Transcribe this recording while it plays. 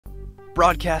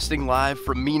Broadcasting live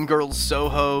from Mean Girls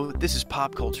Soho, this is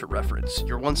Pop Culture Reference,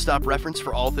 your one-stop reference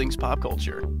for all things pop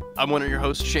culture. I'm one of your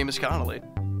hosts, Seamus Connolly.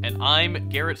 And I'm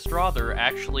Garrett Strother,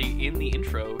 actually in the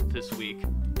intro this week.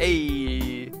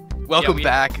 Hey, welcome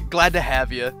back. Glad to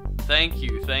have you. Thank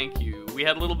you. We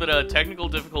had a little bit of technical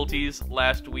difficulties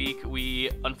last week. We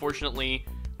unfortunately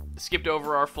skipped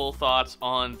over our full thoughts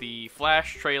on the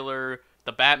Flash trailer,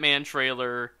 the Batman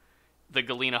trailer, the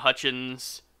Galena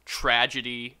Hutchins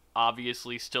tragedy,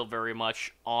 obviously still very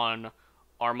much on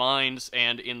our minds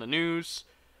and in the news.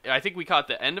 I think we caught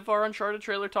the end of our Uncharted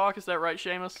trailer talk. Is that right,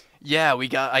 Seamus? Yeah,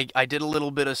 I did a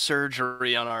little bit of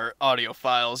surgery on our audio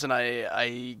files, and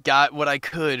I got what I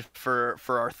could for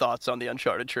our thoughts on the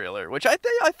Uncharted trailer, which I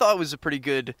thought was a pretty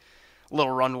good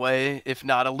little runway, if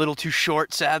not a little too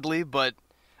short, sadly, but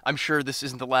I'm sure this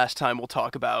isn't the last time we'll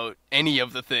talk about any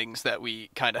of the things that we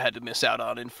kind of had to miss out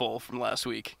on in full from last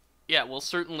week. Yeah, we'll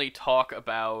certainly talk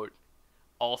about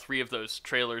all three of those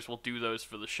trailers. We'll do those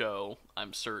for the show,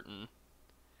 I'm certain.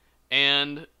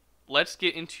 And let's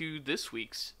get into this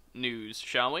week's news,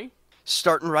 shall we?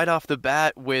 Starting right off the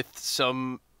bat with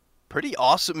some pretty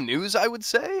awesome news, I would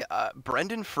say.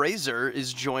 Brendan Fraser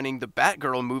is joining the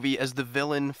Batgirl movie as the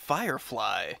villain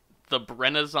Firefly. The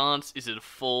Brenaissance is in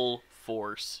full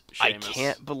force, Seamus. I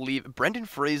can't believe Brendan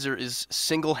Fraser is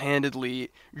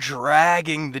single-handedly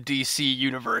dragging the DC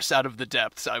universe out of the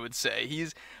depths, I would say.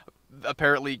 He's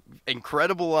apparently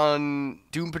incredible on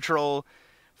Doom Patrol.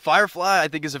 Firefly, I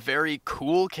think, is a very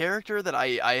cool character that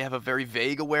I have a very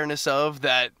vague awareness of.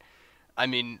 That, I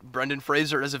mean, Brendan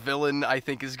Fraser as a villain, I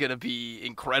think, is going to be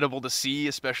incredible to see,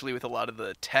 especially with a lot of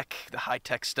the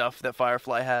high-tech stuff that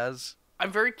Firefly has.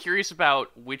 I'm very curious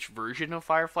about which version of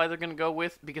Firefly they're going to go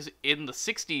with, because in the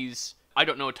 60s, I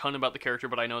don't know a ton about the character,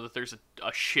 but I know that there's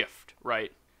a shift,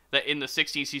 right? That in the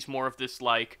 60s, he's more of this,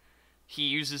 like, he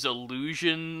uses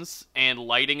illusions and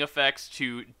lighting effects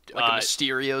to... Like a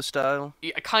Mysterio style?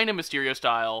 Yeah, kind of Mysterio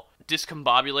style.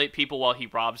 Discombobulate people while he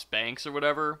robs banks or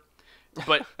whatever.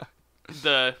 But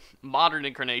the modern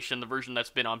incarnation, the version that's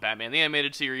been on Batman the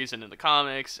Animated Series and in the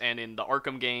comics and in the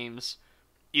Arkham games,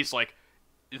 is like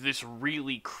this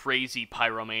really crazy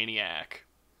pyromaniac.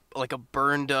 Like a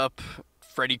burned up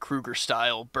Freddy Krueger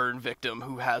style burn victim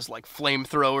who has like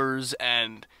flamethrowers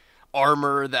and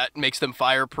armor that makes them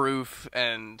fireproof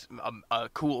and a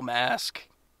cool mask.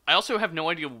 I also have no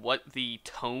idea what the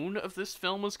tone of this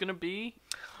film is going to be.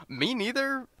 Me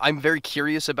neither. I'm very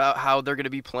curious about how they're going to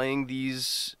be playing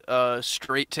these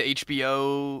straight to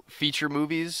HBO feature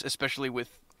movies, especially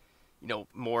with, you know,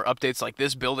 more updates like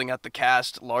this, building out the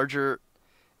cast larger.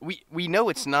 We know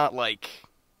it's not like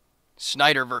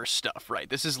Snyderverse stuff, right?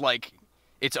 This is like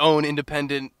its own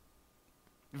independent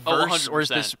verse, or is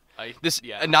this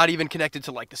not even connected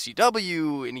to like the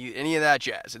CW, any of that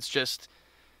jazz? It's just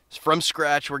from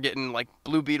scratch. We're getting like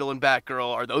Blue Beetle and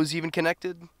Batgirl. Are those even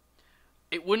connected?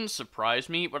 It wouldn't surprise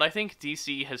me, but I think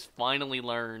DC has finally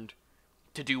learned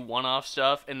to do one-off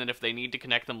stuff, and then if they need to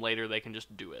connect them later, they can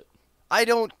just do it. I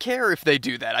don't care if they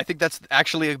do that. I think that's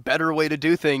actually a better way to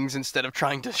do things instead of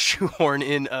trying to shoehorn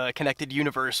in a connected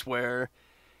universe where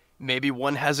maybe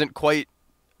one hasn't quite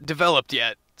developed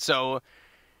yet. So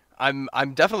I'm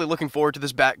definitely looking forward to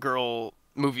this Batgirl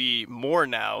movie more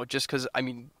now, just because, I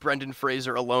mean, Brendan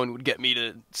Fraser alone would get me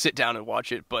to sit down and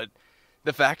watch it, but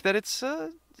the fact that it's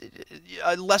a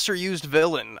lesser-used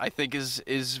villain, I think,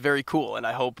 is very cool, and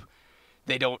I hope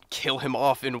they don't kill him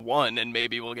off in one, and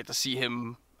maybe we'll get to see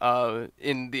him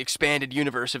in the expanded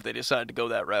universe if they decide to go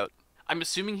that route. I'm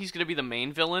assuming he's going to be the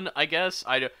main villain, I guess.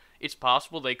 It's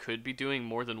possible they could be doing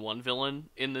more than one villain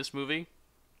in this movie.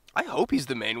 I hope he's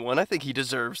the main one. I think he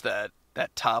deserves that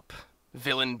top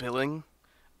villain billing.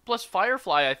 Plus,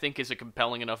 Firefly, I think, is a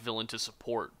compelling enough villain to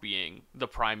support being the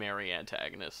primary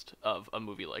antagonist of a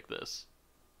movie like this.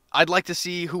 I'd like to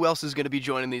see who else is going to be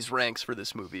joining these ranks for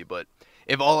this movie, but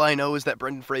if all I know is that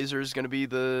Brendan Fraser is going to be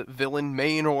the villain,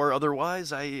 main or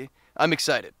otherwise, I'm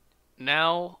excited.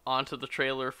 Now, onto the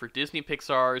trailer for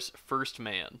Disney-Pixar's First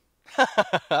Man.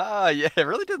 Yeah, it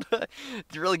really did.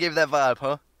 It really gave that vibe,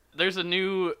 huh? There's a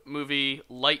new movie,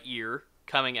 Lightyear,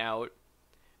 coming out,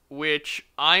 which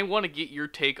I want to get your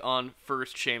take on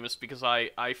first, Seamus, because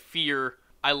I fear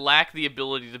I lack the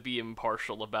ability to be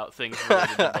impartial about things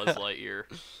related to Buzz Lightyear.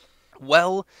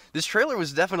 Well, this trailer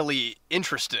was definitely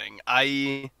interesting.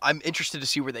 I'm interested to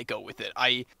see where they go with it.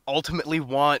 I ultimately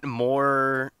want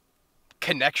more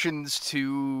connections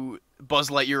to Buzz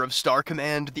Lightyear of Star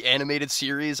Command, the animated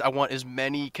series. I want as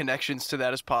many connections to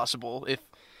that as possible,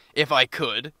 if I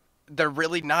could. They're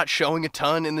really not showing a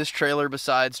ton in this trailer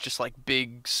besides just like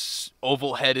big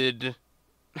oval-headed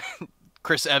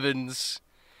Chris Evans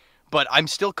But I'm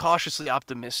still cautiously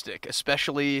optimistic,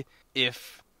 especially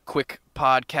if, quick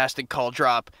podcasting call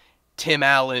drop, Tim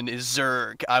Allen is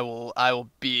Zurg. I'll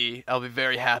be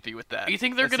very happy with that. You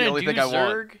think they're That's gonna the do only thing I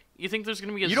want. Zurg? You think there's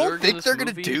gonna be a You Zurg don't in think this they're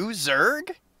movie? gonna do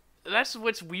Zurg? That's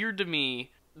what's weird to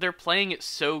me. They're playing it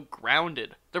so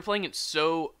grounded. They're playing it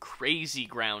so crazy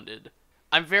grounded.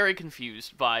 I'm very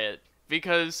confused by it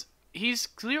because he's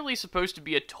clearly supposed to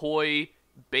be a toy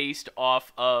based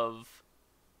off of,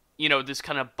 you know, this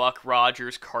kind of Buck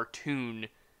Rogers cartoon.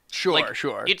 Sure, Like,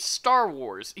 sure. It's Star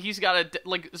Wars. He's got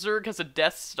Zurg has a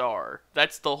Death Star.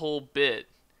 That's the whole bit.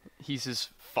 He's his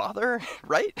father,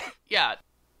 right? Yeah,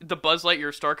 the Buzz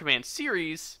Lightyear Star Command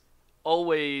series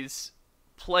always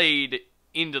played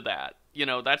into that. You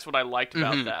know, that's what I liked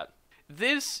about that.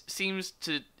 This seems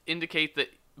to indicate that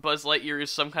Buzz Lightyear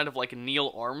is some kind of like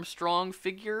Neil Armstrong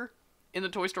figure in the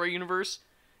Toy Story universe.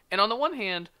 And on the one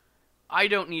hand, I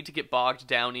don't need to get bogged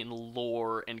down in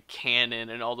lore and canon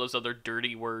and all those other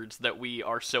dirty words that we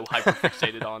are so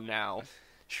hyper-fixated on now.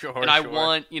 Sure, And I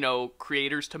want, you know,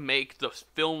 creators to make the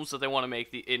films that they want to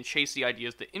make and chase the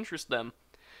ideas that interest them.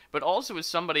 But also as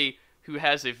somebody who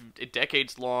has a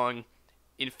decades-long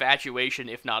infatuation,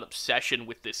 if not obsession,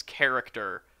 with this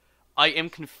character, I am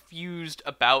confused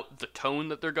about the tone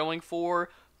that they're going for,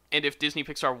 and if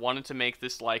Disney-Pixar wanted to make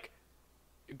this, like,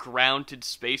 grounded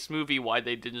space movie, why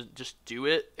they didn't just do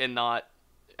it and not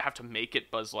have to make it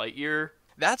Buzz Lightyear.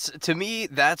 To me,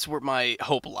 that's where my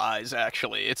hope lies,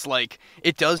 actually. It's like,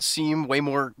 it does seem way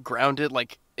more grounded.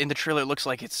 Like, in the trailer, it looks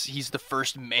like he's the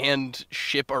first manned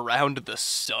ship around the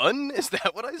sun? Is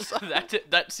that what I saw?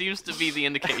 That seems to be the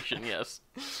indication, yes.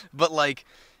 But, like,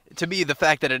 to me, the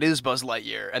fact that it is Buzz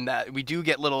Lightyear, and that we do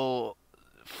get little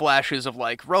flashes of,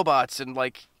 like, robots and,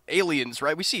 like, aliens,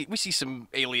 right? We see some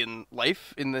alien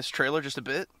life in this trailer just a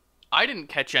bit. I didn't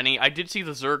catch any. I did see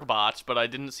the Zurg bots, but I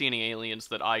didn't see any aliens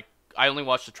that I only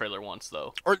watched the trailer once,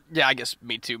 though. Or, yeah, I guess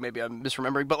me too. Maybe I'm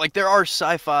misremembering. But, like, there are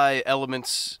sci-fi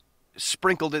elements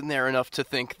sprinkled in there enough to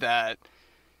think that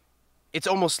it's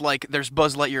almost like there's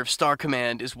Buzz Lightyear of Star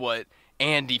Command is what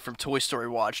Andy from Toy Story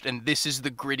watched, and this is the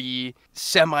gritty,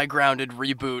 semi-grounded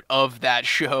reboot of that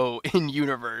show in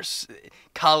universe.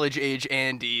 College-age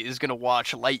Andy is going to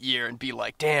watch Lightyear and be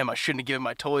like, damn, I shouldn't have given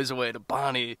my toys away to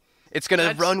Bonnie. It's going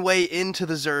to run way into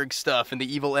the Zurg stuff and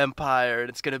the evil empire, and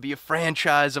it's going to be a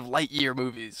franchise of Lightyear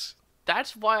movies.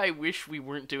 That's why I wish we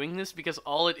weren't doing this, because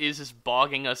all it is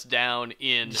bogging us down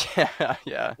in...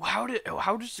 Yeah. How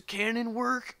does the canon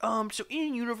work? So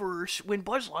in universe, when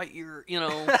Buzz Lightyear, you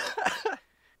know...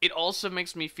 It also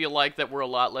makes me feel like that we're a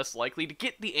lot less likely to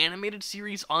get the animated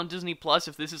series on Disney Plus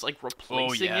if this is, like,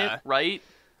 replacing it, right?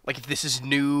 Like, if this is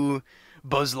new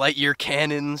Buzz Lightyear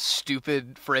canon,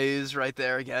 stupid phrase right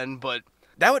there again, but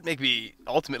that would make me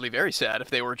ultimately very sad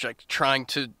if they were, like, trying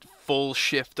to full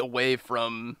shift away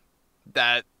from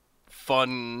that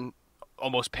fun,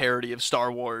 almost parody of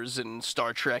Star Wars and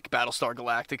Star Trek, Battlestar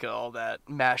Galactica, all that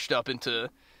mashed up into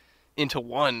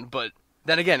one. But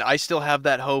then again, I still have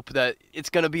that hope that it's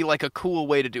going to be like a cool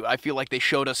way to do it. I feel like they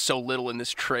showed us so little in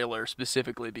this trailer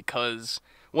specifically because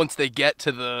once they get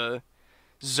to the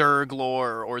Zurg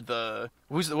lore or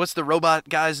what's the robot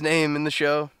guy's name in the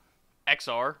show?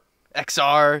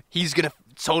 XR, he's going to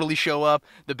totally show up.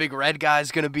 The big red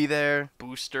guy's going to be there.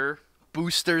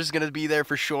 Booster's gonna be there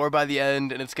for sure by the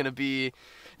end, and it's gonna be...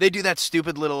 They do that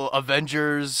stupid little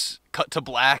Avengers cut to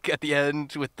black at the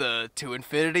end with the to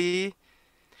infinity.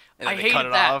 And I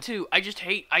hated that too.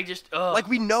 Like,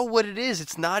 we know what it is.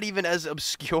 It's not even as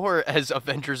obscure as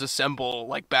Avengers Assemble,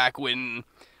 like back when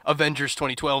Avengers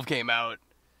 2012 came out.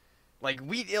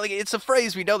 It's a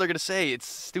phrase we know they're gonna say. It's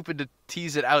stupid to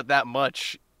tease it out that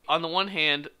much. On the one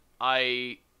hand,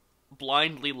 I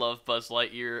blindly love Buzz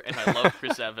Lightyear, and I love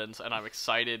Chris Evans, and I'm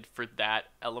excited for that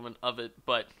element of it,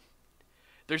 but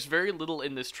there's very little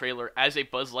in this trailer as a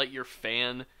Buzz Lightyear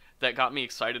fan that got me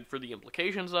excited for the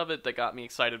implications of it, that got me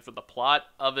excited for the plot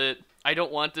of it. I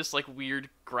don't want this, like, weird,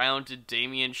 grounded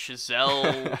Damien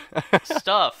Chazelle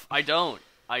stuff. I don't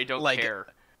care.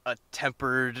 A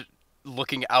tempered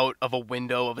looking out of a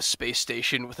window of a space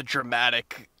station with a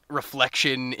dramatic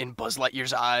reflection in Buzz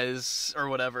Lightyear's eyes or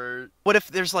whatever. What if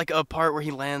there's like a part where he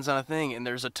lands on a thing and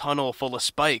there's a tunnel full of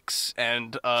spikes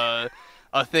and a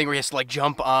thing where he has to like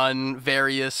jump on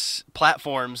various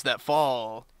platforms that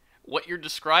fall? What you're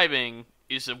describing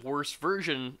is a worse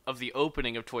version of the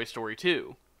opening of Toy Story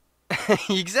 2.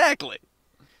 Exactly.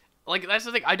 Like, that's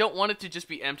the thing. I don't want it to just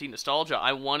be empty nostalgia.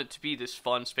 I want it to be this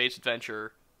fun space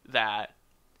adventure that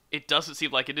it doesn't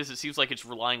seem like it is. It seems like it's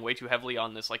relying way too heavily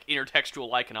on this, like,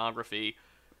 intertextual iconography.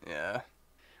 Yeah.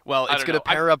 Well, I it's don't going to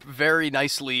know. pair up very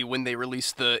nicely when they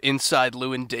release the Inside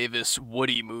Llewyn Davis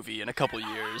Woody movie in a couple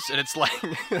years. And it's like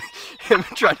him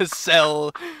trying to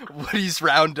sell Woody's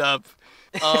Roundup.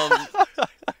 Um,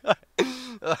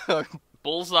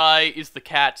 Bullseye is the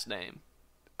cat's name.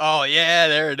 Oh, yeah,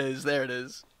 there it is. There it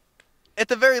is. At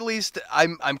the very least,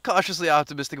 I'm cautiously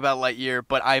optimistic about Lightyear,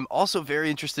 but I'm also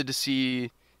very interested to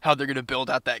see how they're going to build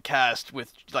out that cast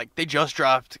with, like, they just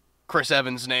dropped Chris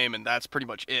Evans' name, and that's pretty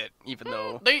much it, even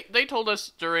though... They told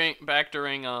us during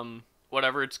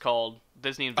whatever it's called,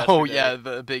 Disney Investor Oh, Day. yeah,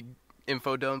 the big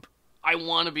info dump. I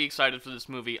want to be excited for this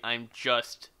movie. I'm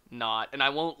just not. And I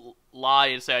won't lie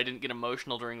and say I didn't get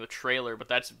emotional during the trailer, but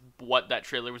that's what that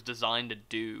trailer was designed to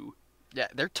do. Yeah,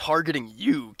 they're targeting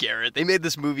you, Garrett. They made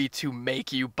this movie to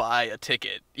make you buy a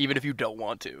ticket, even if you don't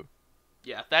want to.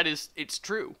 Yeah, it's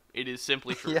true. It is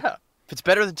simply true. Yeah. If it's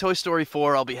better than Toy Story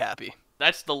 4, I'll be happy.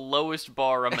 That's the lowest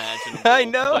bar imaginable. I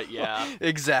know. But yeah.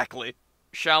 Exactly.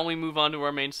 Shall we move on to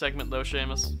our main segment, though,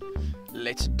 Seamus?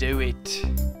 Let's do it.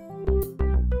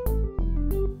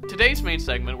 Today's main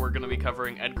segment, we're going to be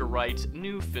covering Edgar Wright's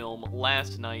new film,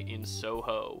 Last Night in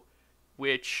Soho,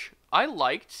 which I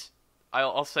liked.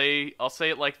 I'll say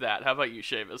it like that. How about you,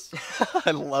 Seamus?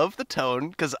 I love the tone,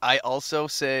 because I will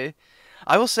say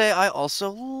I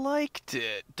also liked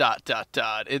it. ...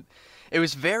 It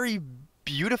was very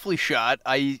beautifully shot.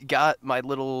 I got my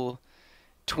little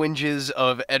twinges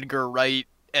of Edgar Wright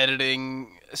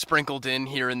editing sprinkled in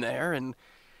here and there, and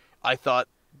I thought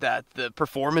that the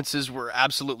performances were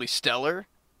absolutely stellar.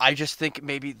 I just think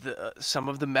maybe some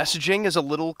of the messaging is a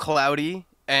little cloudy,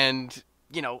 and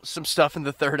some stuff in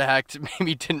the third act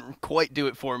maybe didn't quite do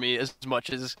it for me as much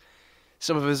as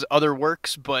some of his other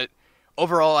works, but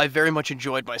overall I very much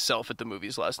enjoyed myself at the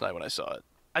movies last night when I saw it.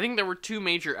 I think there were two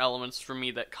major elements for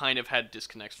me that kind of had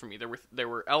disconnects for me. There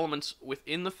were elements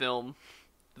within the film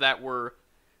that were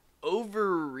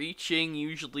overreaching,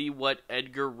 usually what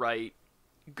Edgar Wright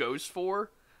goes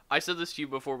for. I said this to you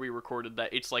before we recorded,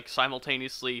 that it's like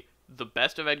simultaneously the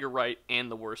best of Edgar Wright and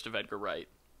the worst of Edgar Wright.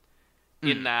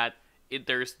 In that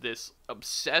there's this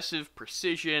obsessive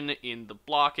precision in the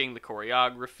blocking, the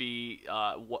choreography,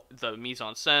 the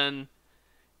mise-en-scène,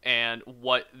 and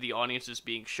what the audience is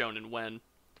being shown and when.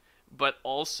 But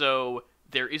also,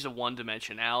 there is a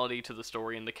one-dimensionality to the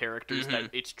story and the characters that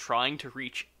it's trying to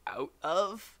reach out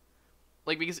of.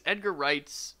 Like, because Edgar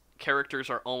Wright's characters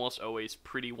are almost always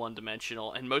pretty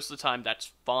one-dimensional, and most of the time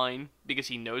that's fine, because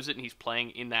he knows it and he's playing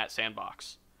in that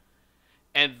sandbox.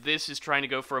 And this is trying to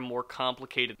go for a more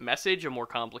complicated message, a more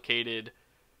complicated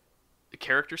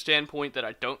character standpoint that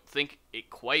I don't think it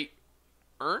quite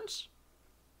earns.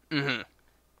 Mm-hmm.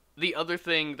 The other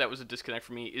thing that was a disconnect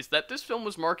for me is that this film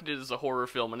was marketed as a horror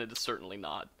film, and it is certainly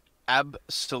not.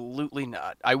 Absolutely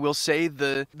not. I will say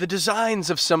the designs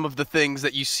of some of the things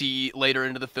that you see later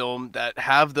into the film that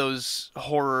have those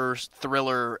horror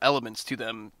thriller elements to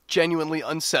them, genuinely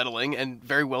unsettling and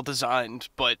very well designed,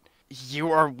 but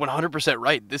you are 100%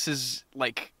 right. This is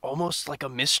like almost like a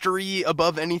mystery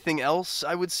above anything else,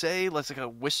 I would say. It's like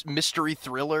a mystery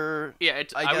thriller. Yeah,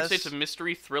 I would say it's a guess.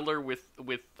 mystery thriller with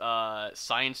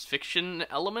science fiction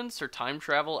elements or time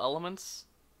travel elements.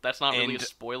 That's not really a And-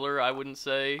 spoiler, I wouldn't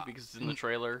say, because it's in the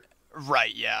trailer.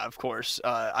 Right, yeah, of course.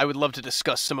 I would love to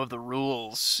discuss some of the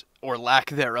rules, or lack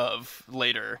thereof,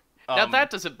 later. Now, that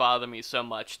doesn't bother me so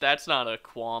much. That's not a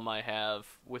qualm I have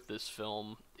with this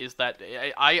film, is that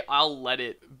I'll let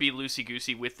it be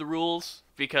loosey-goosey with the rules,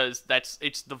 because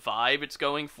it's the vibe it's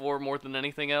going for more than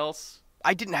anything else.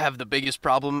 I didn't have the biggest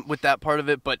problem with that part of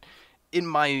it, but in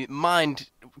my mind,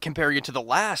 comparing it to the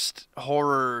last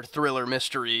horror thriller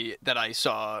mystery that I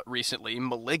saw recently,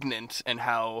 Malignant, and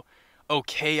how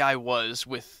okay I was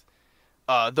with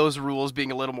those rules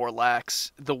being a little more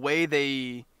lax, the way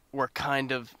they were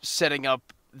kind of setting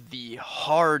up the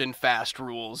hard and fast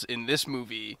rules in this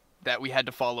movie that we had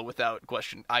to follow without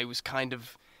question, I was kind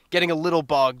of getting a little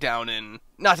bogged down in.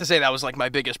 Not to say that was like my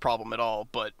biggest problem at all,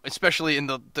 but especially in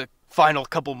the final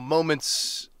couple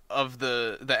moments of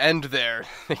the end there,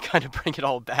 they kind of bring it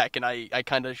all back, and I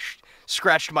kind of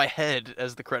scratched my head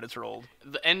as the credits rolled.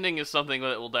 The ending is something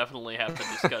that we'll definitely have to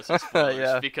discuss as spoilers,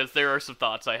 Yeah. because there are some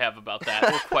thoughts I have about that,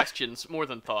 or questions, more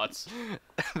than thoughts.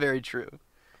 Very true.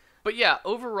 But yeah,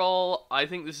 overall, I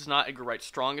think this is not Edgar Wright's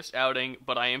strongest outing,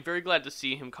 but I am very glad to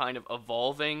see him kind of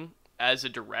evolving as a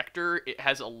director. It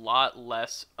has a lot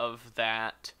less of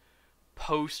that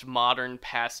postmodern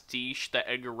pastiche that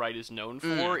Edgar Wright is known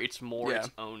for. It's more its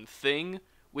own thing,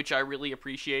 which I really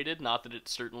appreciated. Not that it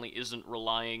certainly isn't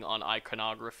relying on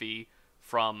iconography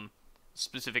from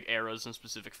specific eras and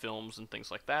specific films and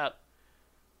things like that.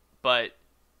 But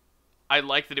I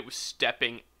like that it was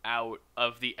stepping out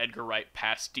of the Edgar Wright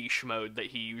pastiche mode that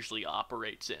he usually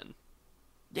operates in.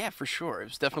 Yeah, for sure. It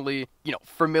was definitely,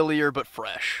 familiar but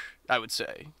fresh, I would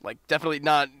say. Like, definitely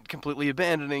not completely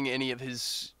abandoning any of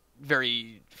his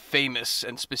very famous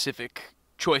and specific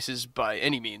choices by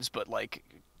any means, but, like,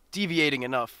 deviating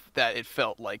enough that it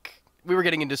felt like we were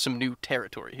getting into some new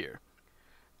territory here.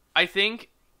 I think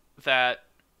that,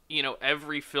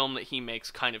 every film that he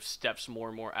makes kind of steps more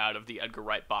and more out of the Edgar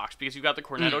Wright box, because you've got the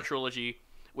Cornetto trilogy,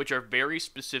 which are very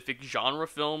specific genre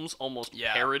films, almost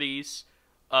parodies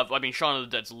of, Shaun of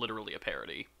the Dead's literally a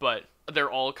parody, but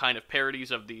they're all kind of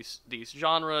parodies of these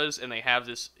genres, and they have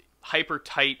this hyper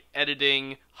tight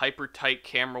editing, hyper tight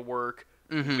camera work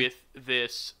with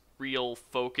this real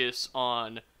focus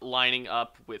on lining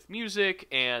up with music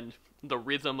and the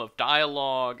rhythm of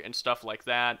dialogue and stuff like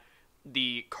that,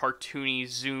 the cartoony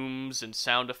zooms and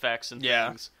sound effects and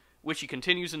things, which he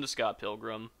continues into Scott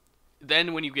Pilgrim.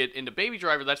 Then when you get into Baby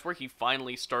Driver, that's where he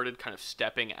finally started kind of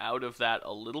stepping out of that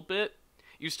a little bit.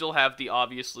 You still have the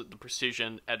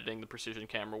precision editing, the precision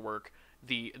camera work,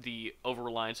 the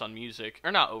over-reliance on music,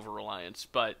 or not over-reliance,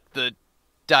 but the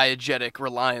diegetic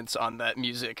reliance on that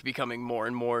music becoming more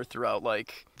and more throughout,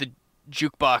 like, the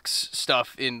jukebox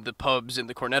stuff in the pubs in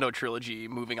the Cornetto trilogy,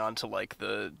 moving on to, like,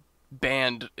 the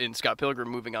band in Scott Pilgrim,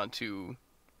 moving on to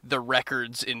the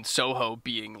records in Soho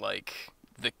being, like,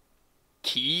 the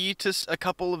key to a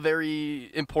couple of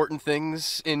very important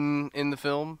things in the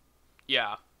film.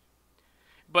 Yeah.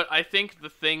 But I think the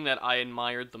thing that I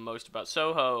admired the most about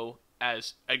Soho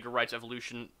as Edgar Wright's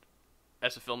evolution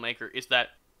as a filmmaker is that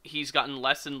he's gotten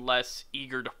less and less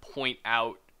eager to point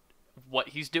out what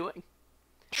he's doing.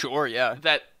 Sure, yeah.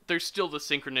 That there's still the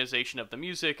synchronization of the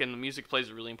music, and the music plays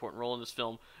a really important role in this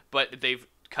film, but they've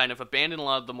kind of abandoned a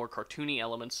lot of the more cartoony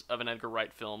elements of an Edgar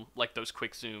Wright film, like those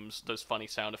quick zooms, those funny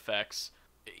sound effects.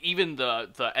 Even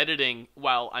the editing,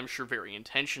 while I'm sure very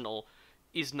intentional,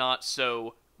 is not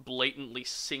so blatantly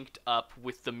synced up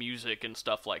with the music and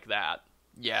stuff like that.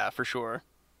 Yeah, for sure.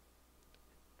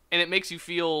 And it makes you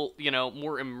feel,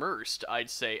 more immersed, I'd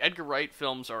say. Edgar Wright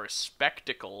films are a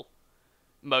spectacle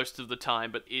most of the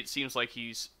time, but it seems like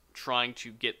he's trying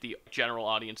to get the general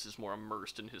audiences more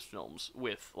immersed in his films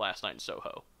with Last Night in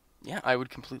Soho. Yeah, I would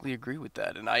completely agree with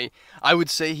that, and I would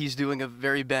say he's doing a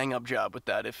very bang-up job with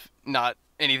that, if not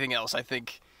anything else. I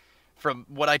think from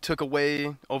what I took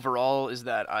away overall is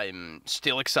that I'm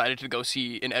still excited to go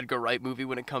see an Edgar Wright movie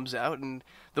when it comes out, and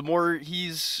the more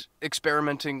he's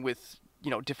experimenting with,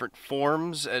 different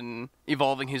forms and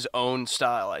evolving his own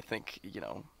style, I think,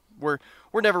 we're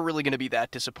never really going to be that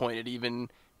disappointed, even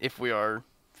if we are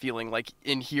feeling like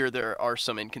in here there are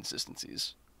some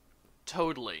inconsistencies.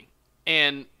 Totally.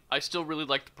 And I still really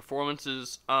like the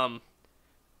performances.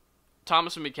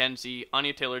 Thomas and Mackenzie,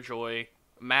 Anya Taylor-Joy,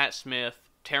 Matt Smith,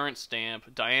 Terrence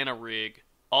Stamp, Diana Rigg,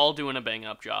 all doing a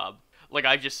bang-up job. Like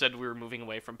I just said, we were moving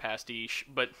away from pastiche,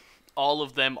 but all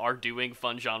of them are doing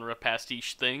fun genre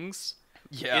pastiche things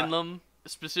in them.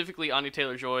 Specifically Anya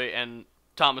Taylor-Joy and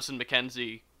Thomas and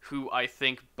Mackenzie, who I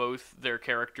think both their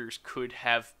characters could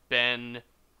have been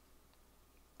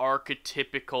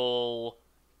archetypical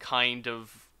kind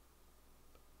of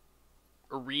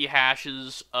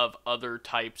rehashes of other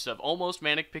types of almost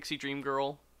Manic Pixie Dream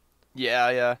Girl.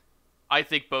 Yeah. I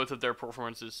think both of their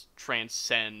performances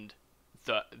transcend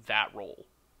that role.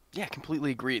 Yeah,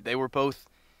 completely agreed. They were both,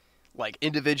 like,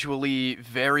 individually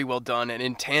very well done, and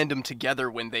in tandem together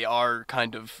when they are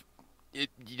kind of,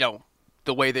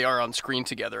 the way they are on screen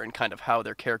together and kind of how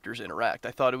their characters interact.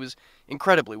 I thought it was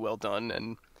incredibly well done,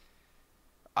 and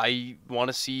I want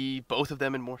to see both of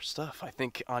them in more stuff. I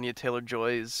think Anya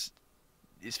Taylor-Joy is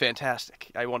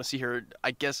fantastic. I want to see her.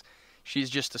 I guess she's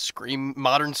just a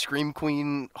modern scream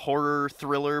queen, horror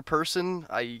thriller person.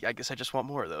 I guess I just want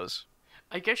more of those.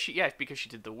 I guess because she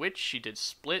did The Witch, she did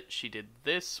Split, she did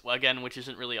this, again, which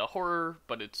isn't really a horror,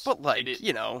 but it's... But, like,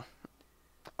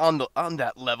 on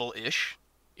that level-ish.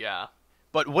 Yeah.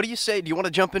 But what do you say? Do you want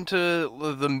to jump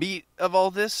into the meat of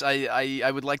all this?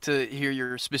 I would like to hear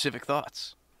your specific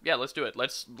thoughts. Yeah, let's do it.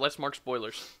 Let's mark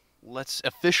spoilers. Let's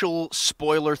official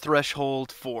spoiler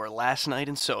threshold for Last Night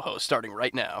in Soho, starting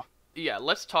right now. Yeah,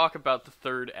 let's talk about the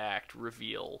third act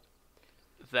reveal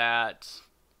that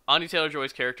Anya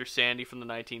Taylor-Joy's character Sandy from the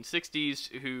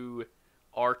 1960s, who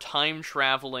our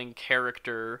time-traveling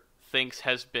character thinks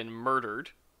has been murdered.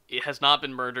 It has not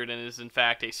been murdered and is in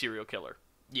fact a serial killer.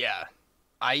 Yeah.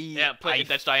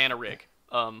 That's Diana Rigg,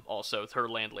 also, her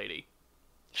landlady.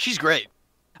 She's great.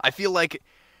 I feel like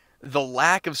the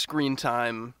lack of screen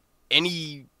time,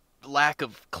 any lack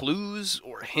of clues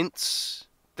or hints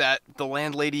that the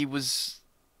landlady was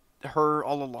her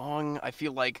all along, I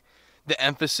feel like the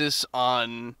emphasis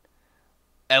on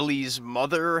Ellie's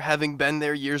mother having been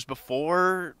there years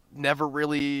before never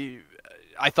really.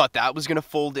 I thought that was gonna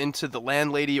fold into the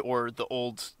landlady or the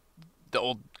old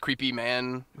creepy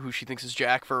man who she thinks is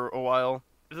Jack for a while.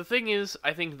 The thing is,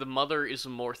 I think the mother is a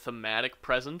more thematic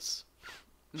presence.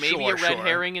 Maybe Sure, a red sure.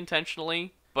 herring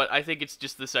intentionally, but I think it's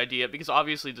just this idea, because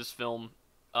obviously this film,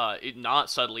 not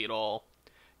subtly at all,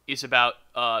 is about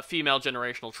female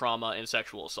generational trauma and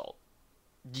sexual assault.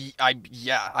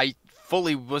 I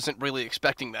fully wasn't really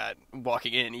expecting that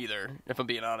walking in either, if I'm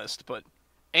being honest. But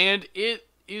And it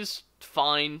is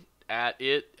fine at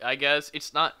it, I guess.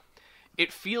 It's not...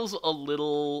 It feels a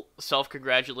little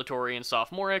self-congratulatory and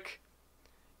sophomoric.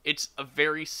 It's a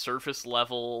very surface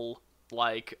level,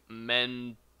 like,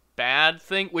 men bad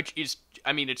thing, which is,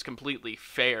 I mean, it's completely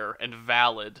fair and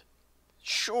valid.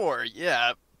 sure,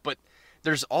 yeah, but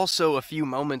there's also a few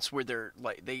moments where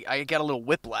I got a little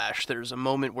whiplash. There's a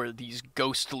moment where these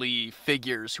ghostly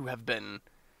figures who have been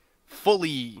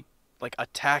fully like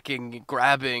attacking,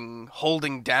 grabbing,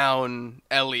 holding down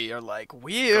Ellie are like,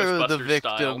 "We're the Ghostbusters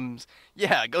style. victims."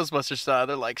 Yeah, Ghostbuster style.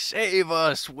 They're like, "Save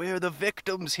us! We're the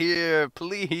victims here,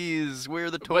 please. We're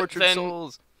the tortured then-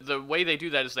 souls." The way they do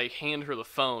that is they hand her the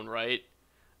phone, right?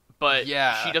 But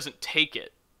Yeah. she doesn't take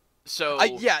it. So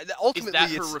Ultimately, is that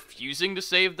her it's refusing to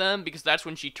save them? Because that's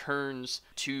when she turns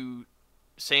to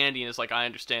Sandy and is like, I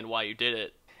understand why you did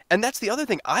it. and that's the other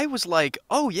thing. I was like,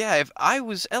 "Oh yeah, if I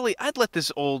was Ellie, I'd let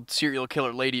this old serial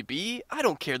killer lady be. I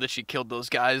don't care that she killed those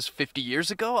guys 50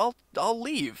 years ago. I'll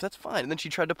leave. That's fine." And then she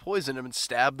tried to poison him and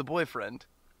stab the boyfriend.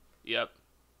 Yep.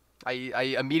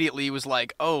 I immediately was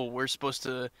like, "Oh, we're supposed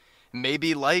to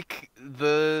maybe like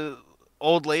the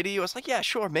old lady." I was like, "Yeah,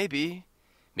 sure, maybe.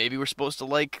 Maybe we're supposed to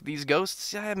like these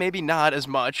ghosts. Yeah, maybe not as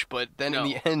much." But then in No.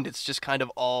 the end, it's just kind of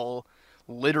all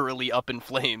literally up in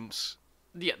flames.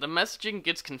 Yeah, the messaging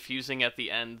gets confusing at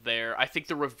the end there. I think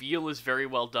the reveal is very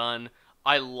well done.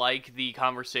 I like the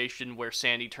conversation where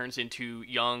Sandy turns into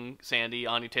young Sandy,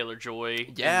 Anya Taylor-Joy.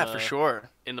 Yeah, for sure.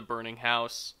 In the burning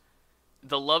house.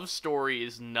 The love story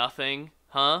is nothing,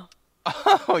 huh?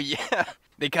 Oh yeah.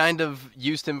 They kind of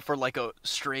used him for like a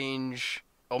strange,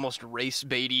 almost race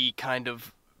baity kind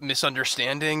of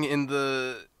misunderstanding in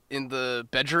the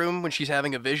bedroom when she's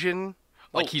having a vision.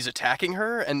 Like Oh. he's attacking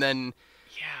her, and then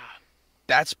Yeah.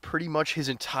 that's pretty much his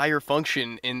entire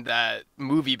function in that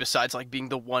movie, besides like being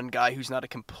the one guy who's not a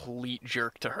complete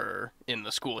jerk to her in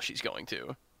the school she's going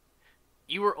to.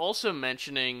 You were also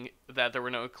mentioning that there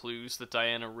were no clues that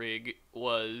Diana Rigg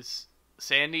was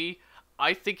Sandy.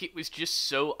 I think it was just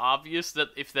so obvious that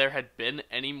if there had been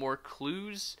any more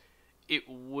clues, it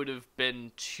would have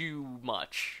been too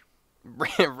much.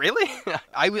 Really?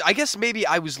 I guess maybe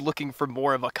I was looking for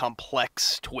more of a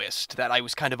complex twist, that I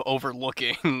was kind of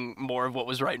overlooking more of what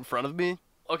was right in front of me.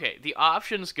 Okay, the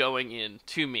options going in,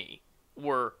 to me,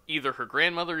 were either her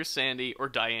grandmother is Sandy or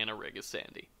Diana Rigg is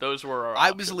Sandy. Those were our I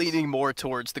options. was leaning more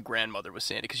towards the grandmother with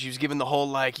Sandy, because she was given the whole,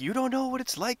 like, you don't know what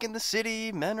it's like in the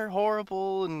city, men are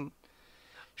horrible, and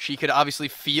she could obviously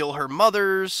feel her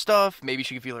mother's stuff, maybe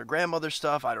she could feel her grandmother's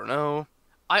stuff, I don't know.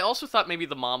 I also thought maybe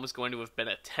the mom was going to have been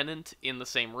a tenant in the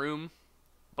same room,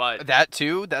 but That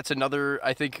too, that's another,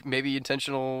 I think, maybe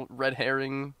intentional red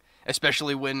herring,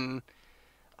 especially when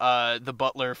the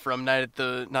butler from not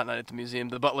Night at the Museum,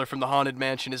 the butler from the Haunted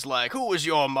Mansion is like, "Who was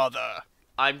your mother?"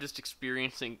 I'm just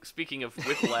experiencing, speaking of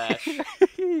whiplash,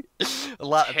 Threw a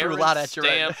lot Terrence at you,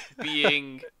 Stamp right?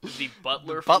 being the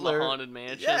butler from the Haunted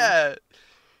Mansion. Yeah.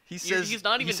 He You- says he's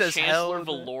not he even says Chancellor hell.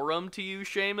 Valorum to you,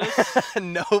 Seamus.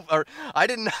 No, I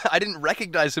didn't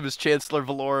recognize him as Chancellor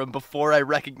Valorum before I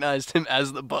recognized him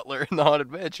as the butler in the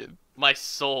Haunted Mansion. My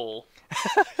soul.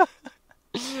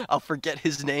 I'll forget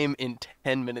his name in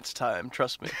 10 minutes time,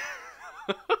 trust me.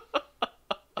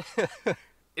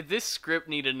 This script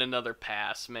needed another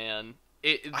pass, man.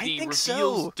 The I think reveals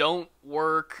so. don't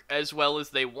work as well as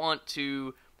they want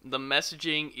to. The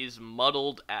messaging is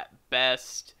muddled at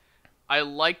best. I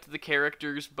liked the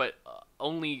characters, but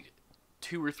only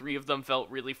 2 or 3 of them felt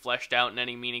really fleshed out in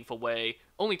any meaningful way.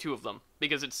 Only 2 of them,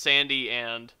 because it's Sandy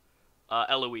and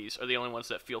Eloise are the only ones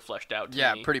that feel fleshed out to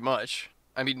Yeah, me. pretty much.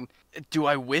 I mean, do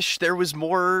I wish there was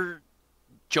more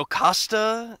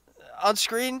Jocasta on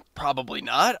screen? Probably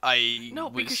not. No,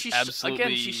 was because she's absolutely...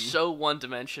 again, she's so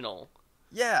one-dimensional.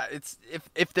 Yeah, it's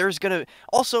if there's gonna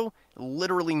also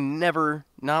literally never,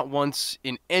 not once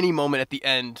in any moment at the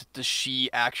end does she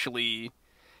actually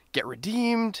get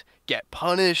redeemed, get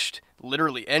punished,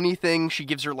 literally anything. She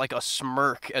gives her like a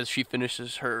smirk as she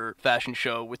finishes her fashion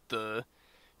show with the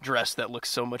dress that looks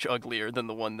so much uglier than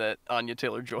the one that Anya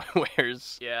Taylor-Joy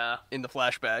wears Yeah. in the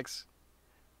flashbacks.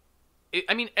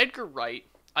 I mean, Edgar Wright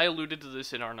I alluded to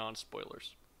this in our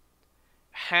non-spoilers,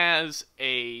 has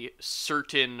a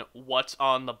certain what's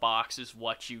on the box is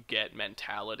what you get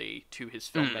mentality to his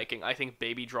filmmaking. I think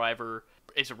Baby Driver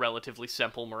is a relatively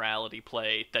simple morality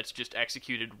play that's just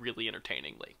executed really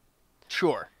entertainingly.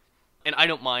 Sure. And I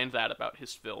don't mind that about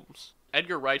his films.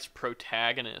 Edgar Wright's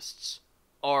protagonists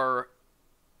are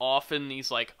often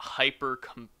these, like,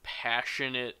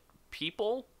 hyper-compassionate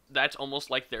people. That's almost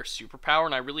like their superpower,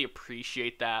 and I really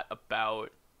appreciate that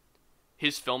about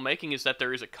his filmmaking, is that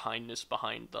there is a kindness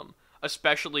behind them.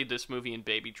 Especially this movie and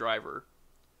Baby Driver.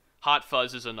 Hot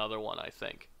Fuzz is another one, I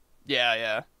think.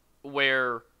 Yeah.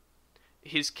 Where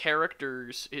his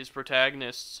characters, his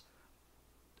protagonists,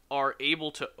 are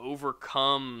able to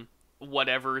overcome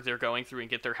whatever they're going through and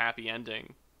get their happy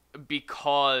ending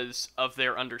because of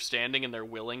their understanding and their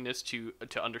willingness to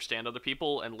understand other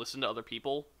people and listen to other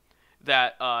people.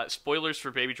 That, spoilers for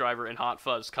Baby Driver and Hot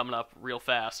Fuzz coming up real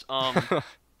fast.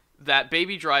 That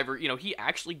Baby Driver, he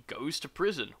actually goes to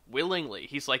prison willingly.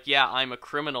 He's like, yeah, I'm a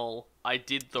criminal. I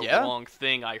did the wrong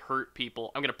thing. I hurt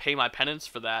people. I'm going to pay my penance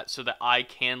for that so that I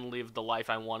can live the life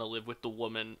I want to live with the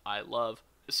woman I love.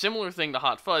 Similar thing to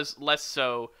Hot Fuzz, less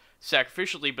so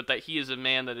sacrificially, but that he is a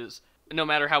man that is, no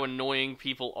matter how annoying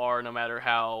people are, no matter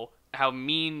how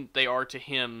mean they are to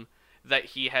him, that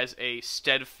he has a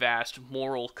steadfast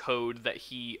moral code that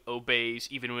he obeys,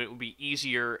 even when it would be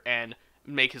easier and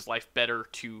make his life better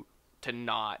to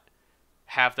not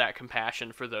have that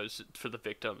compassion for the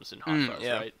victims in Hot Fuzz,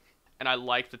 right? And I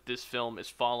like that this film is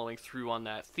following through on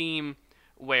that theme,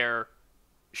 where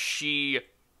she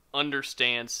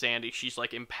understands Sandy. She's,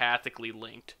 like, empathically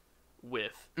linked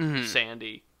with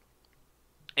Sandy,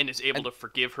 and is able to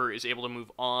forgive her, is able to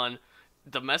move on.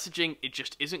 The messaging, it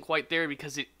just isn't quite there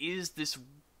because it is this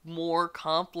more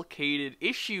complicated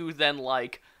issue than,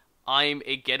 like, I'm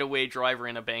a getaway driver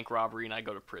in a bank robbery and I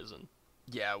go to prison.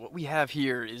 Yeah, what we have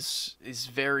here is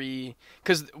very,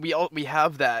 because we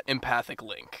have that empathic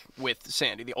link with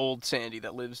Sandy, the old Sandy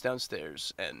that lives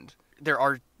downstairs, and there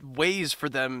are ways for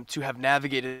them to have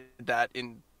navigated that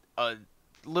in a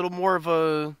little more of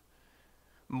a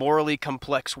morally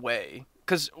complex way.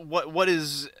 Because what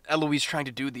is Eloise trying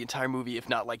to do the entire movie if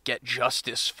not, like, get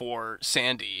justice for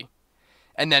Sandy?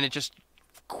 And then it just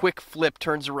quick flip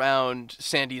turns around.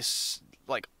 Sandy's,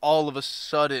 like, all of a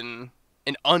sudden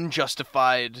an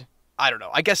unjustified, I don't know,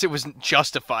 I guess it wasn't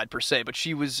justified per se, but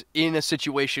she was in a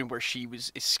situation where she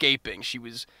was escaping. She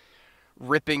was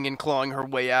ripping and clawing her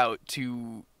way out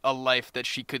to a life that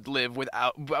she could live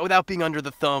without being under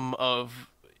the thumb of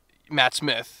Matt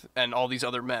Smith and all these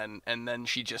other men. And then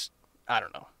she just, I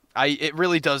don't know. It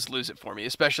really does lose it for me,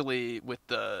 especially with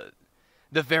the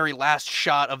very last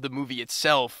shot of the movie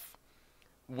itself,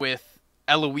 with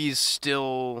Eloise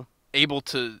still able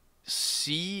to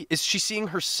see. Is she seeing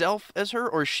herself as her,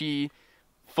 or is she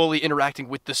fully interacting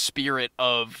with the spirit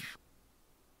of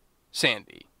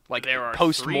Sandy? Like, there are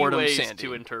post-mortem 3 ways Sandy.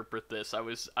 to interpret this. I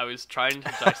was trying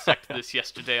to dissect this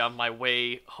yesterday on my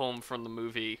way home from the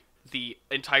movie. The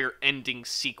entire ending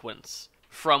sequence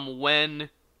from when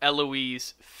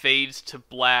Eloise fades to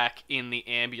black in the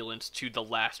ambulance to the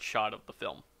last shot of the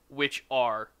film, which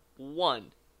are: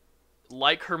 1,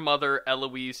 like her mother,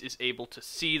 Eloise is able to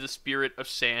see the spirit of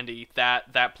Sandy.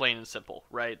 That plain and simple,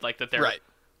 right? Like, that they're right.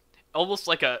 Almost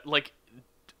like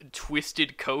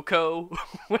Twisted Coco,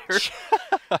 where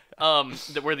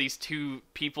these two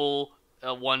people,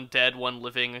 one dead, one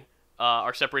living,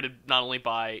 are separated not only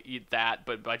by that,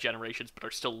 but by generations, but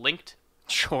are still linked.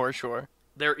 Sure.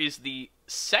 There is the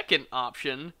second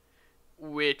option,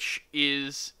 which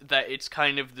is that it's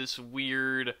kind of this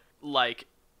weird, like,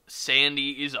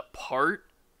 Sandy is a part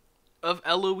of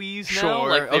Eloise now.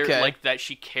 Sure, okay. Like, that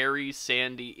she carries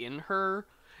Sandy in her,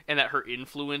 and that her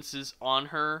influence is on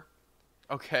her.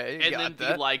 Okay, and then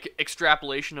the, like,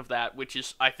 extrapolation of that, which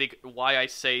is, I think, why I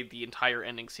say the entire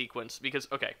ending sequence. Because,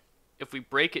 okay, if we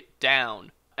break it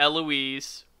down,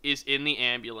 Eloise is in the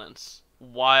ambulance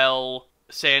while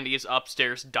Sandy is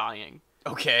upstairs dying.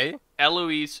 Okay.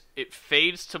 Eloise, it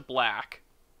fades to black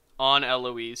on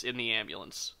Eloise in the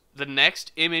ambulance. The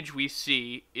next image we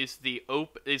see is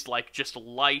like just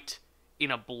light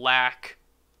in a black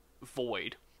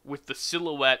void with the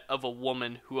silhouette of a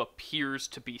woman who appears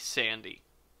to be Sandy.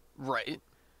 Right.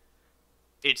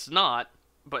 It's not,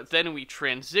 but then we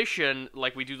transition,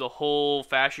 like we do the whole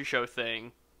fashion show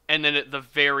thing, and then at the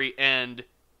very end,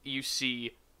 you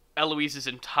see Eloise's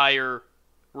entire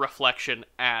reflection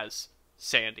as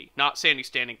Sandy. Not Sandy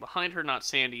standing behind her, not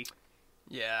Sandy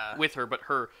with her, but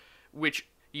her, which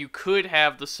you could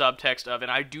have the subtext of,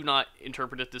 and I do not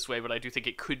interpret it this way, but I do think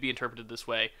it could be interpreted this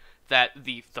way, that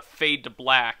the fade to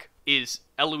black is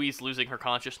Eloise losing her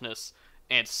consciousness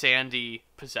and Sandy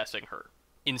possessing her.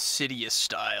 Insidious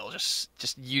style,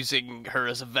 just using her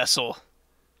as a vessel.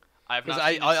 I have not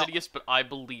seen Insidious, but I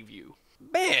believe you.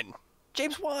 Man,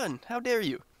 James Wan, how dare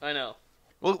you? I know.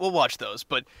 We'll watch those,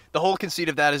 but the whole conceit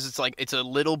of that is it's a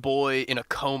little boy in a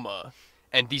coma,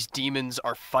 and these demons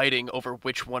are fighting over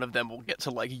which one of them will get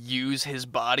to, use his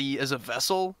body as a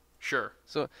vessel. Sure.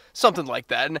 So, something like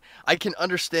that. And I can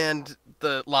understand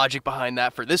the logic behind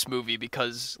that for this movie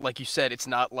because, like you said, it's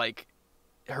not like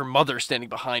her mother standing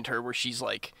behind her where she's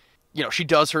she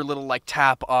does her little,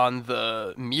 tap on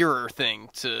the mirror thing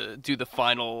to do the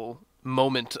final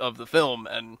moment of the film.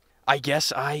 And I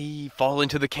guess I fall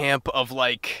into the camp of,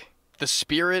 the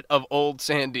spirit of old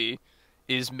Sandy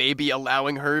is maybe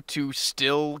allowing her to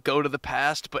still go to the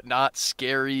past, but not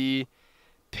scary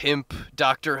pimp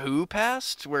Doctor Who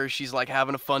past, where she's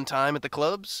having a fun time at the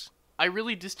clubs. I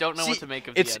really just don't know what to make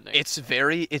of the ending. It's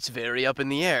very up in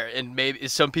the air, and maybe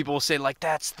some people will say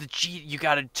that's the cheat. You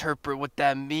gotta interpret what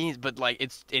that means, but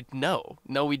no,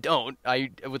 we don't.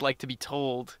 I would like to be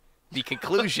told the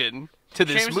conclusion to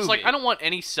this Seamus movie. is I don't want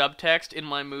any subtext in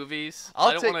my movies.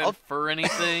 I don't want to infer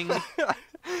anything.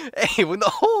 Hey, when the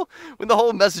whole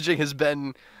messaging has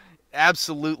been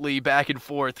absolutely back and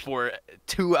forth for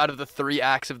 2 out of the 3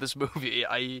 acts of this movie,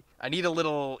 I need a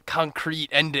little concrete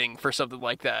ending for something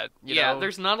like that. You know?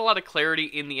 There's not a lot of clarity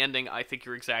in the ending. I think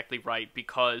you're exactly right,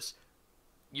 because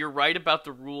you're right about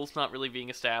the rules not really being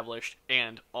established,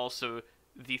 and also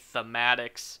the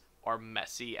thematics are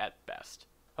messy at best.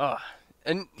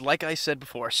 And like I said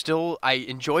before, still, I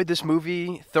enjoyed this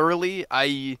movie thoroughly.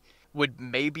 I would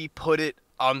maybe put it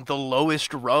on the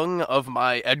lowest rung of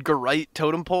my Edgar Wright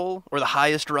totem pole, or the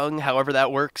highest rung, however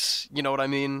that works. You know what I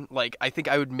mean? I think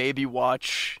I would maybe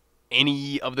watch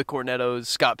any of the Cornettos,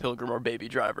 Scott Pilgrim, or Baby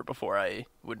Driver before I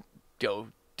would go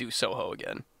do Soho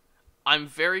again. I'm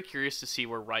very curious to see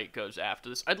where Wright goes after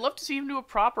this. I'd love to see him do a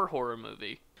proper horror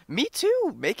movie. Me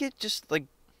too. Make it just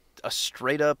a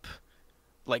straight up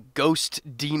ghost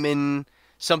demon,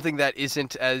 something that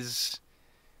isn't as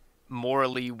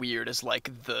morally weird as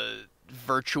the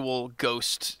virtual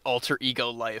ghost alter ego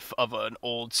life of an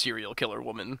old serial killer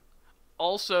woman.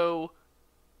 Also,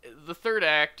 the third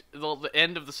act, the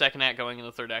end of the second act going in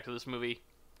the third act of this movie,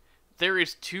 there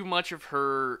is too much of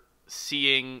her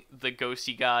seeing the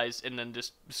ghosty guys and then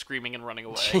just screaming and running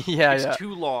away. It's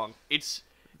too long.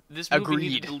 This movie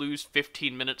needed to lose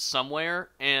 15 minutes somewhere,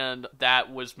 and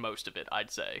that was most of it, I'd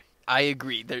say. I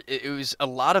agree. It was a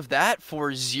lot of that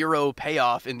for zero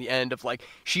payoff in the end of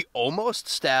she almost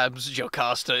stabs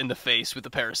Jocasta in the face with a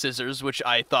pair of scissors, which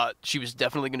I thought she was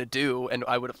definitely going to do and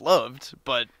I would have loved,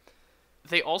 but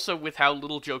they also, with how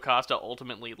little Jocasta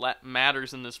ultimately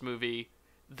matters in this movie,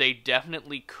 they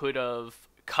definitely could have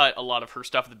cut a lot of her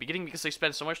stuff at the beginning because they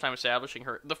spend so much time establishing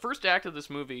her. The first act of this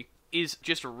movie is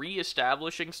just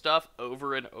re-establishing stuff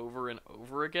over and over and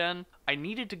over again. I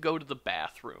needed to go to the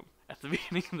bathroom at the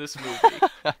beginning of this movie.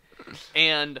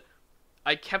 And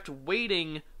I kept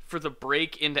waiting for the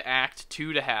break into Act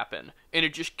 2 to happen, and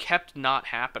it just kept not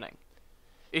happening.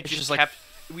 It's just kept...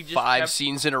 five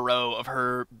scenes in a row of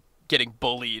her getting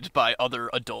bullied by other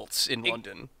adults in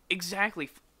London. Exactly.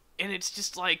 And it's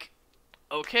just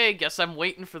okay, guess I'm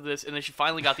waiting for this. And then she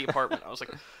finally got the apartment. I was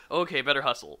like, okay, better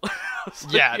hustle.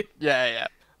 Yeah.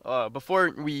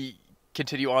 Before we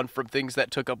continue on from things that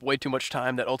took up way too much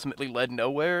time that ultimately led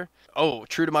nowhere. Oh,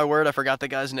 true to my word, I forgot the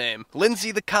guy's name.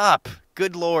 Lindsay the cop.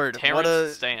 Good lord.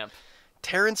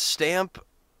 Terrence Stamp.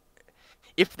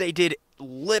 If they did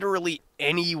literally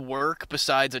any work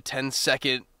besides a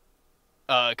 10-second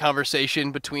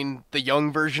conversation between the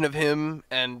young version of him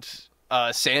and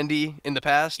Sandy in the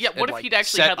past. Yeah, what if he'd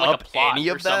actually had a plot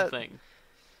or something?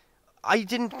 I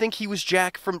didn't think he was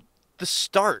Jack from the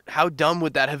start. How dumb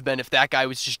would that have been if that guy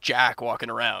was just Jack walking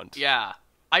around? Yeah.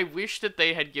 I wish that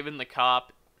they had given the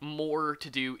cop more to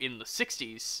do in the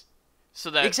 60s so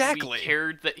that we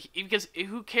cared because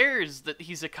who cares that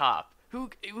he's a cop? Who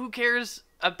cares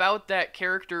about that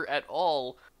character at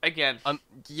all? Again,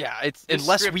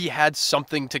 unless we had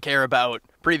something to care about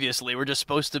previously. We're just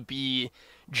supposed to be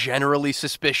generally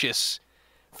suspicious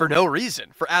for no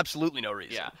reason, for absolutely no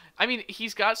reason. Yeah. I mean,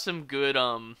 he's got some good,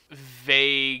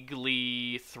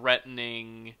 vaguely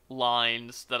threatening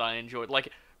lines that I enjoyed.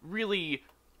 Really,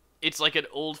 it's like an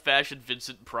old-fashioned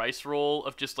Vincent Price role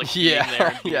of just, being there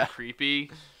and being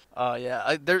creepy.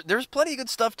 There's plenty of good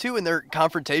stuff, too, in their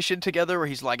confrontation together, where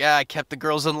he's like, I kept the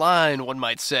girls in line, one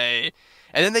might say.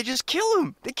 And then they just kill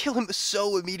him. They kill him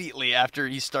so immediately after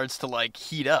he starts to,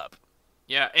 heat up.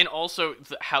 Yeah, and also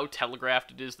how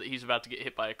telegraphed it is that he's about to get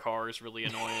hit by a car is really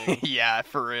annoying. Yeah,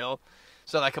 for real.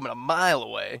 Saw that coming a mile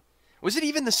away. Was it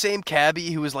even the same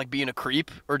cabbie who was like being a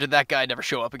creep, or did that guy never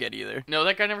show up again either? No,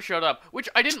 that guy never showed up, which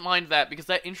I didn't mind that because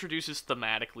that introduces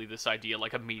thematically this idea,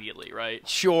 like, immediately, right?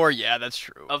 Sure, yeah, that's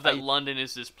true. Of that London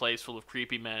is this place full of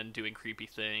creepy men doing creepy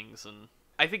things, and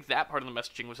I think that part of the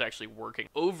messaging was actually working.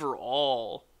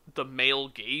 Overall, the male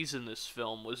gaze in this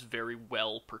film was very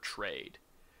well portrayed.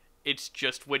 It's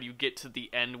just when you get to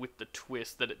the end with the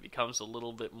twist that it becomes a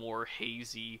little bit more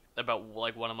hazy about,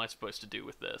 like, what am I supposed to do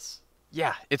with this?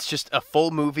 Yeah, it's just a full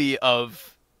movie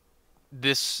of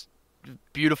this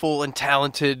beautiful and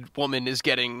talented woman is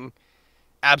getting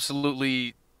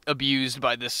absolutely abused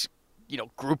by this,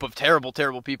 group of terrible,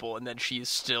 terrible people, and then she is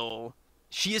still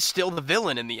the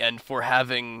villain in the end for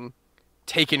having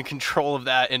taken control of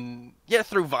that, and yeah,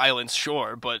 through violence,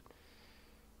 sure, but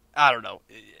I don't know.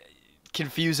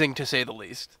 Confusing to say the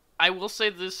least. I will say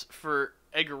this for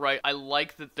Edgar Wright, I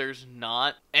like that there's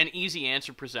not an easy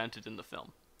answer presented in the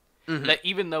film. Mm-hmm. That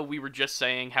even though we were just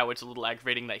saying how it's a little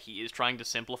aggravating that he is trying to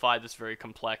simplify this very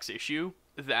complex issue,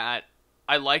 that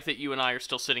I like that you and I are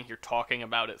still sitting here talking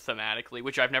about it thematically,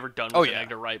 which I've never done with an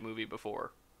Edgar Wright movie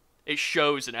before. It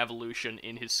shows an evolution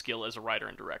in his skill as a writer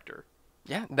and director.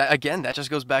 Yeah, that just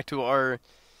goes back to our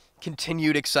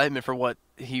continued excitement for what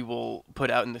he will put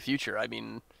out in the future. I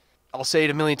mean, I'll say it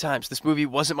a million times. This movie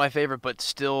wasn't my favorite, but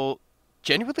still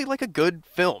genuinely like a good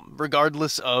film,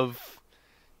 regardless of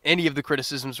any of the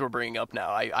criticisms we're bringing up now.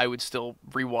 I would still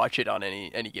rewatch it on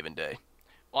any given day.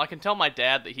 Well, I can tell my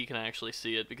dad that he can actually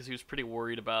see it because he was pretty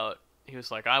worried about. He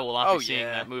was like, "I will not be seeing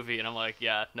that movie," and I'm like,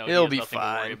 "Yeah, no, it'll be nothing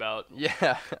fine to worry about."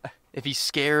 Yeah, if he's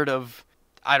scared of,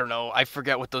 I don't know, I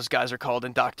forget what those guys are called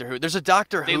in Doctor Who. There's a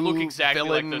Doctor Who. They look exactly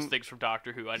villain, like those things from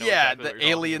Doctor Who. I know. Yeah, exactly what the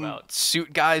alien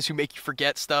suit guys who make you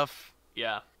forget stuff.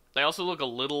 Yeah, they also look a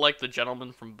little like the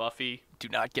gentleman from Buffy. Do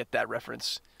not get that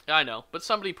reference. I know, but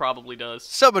somebody probably does.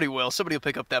 Somebody will. Somebody will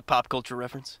pick up that pop culture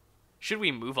reference. Should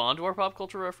we move on to our pop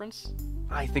culture reference?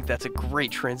 I think that's a great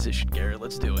transition, Garrett.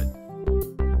 Let's do it.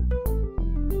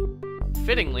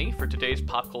 Fittingly, for today's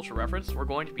pop culture reference, we're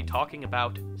going to be talking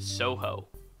about Soho.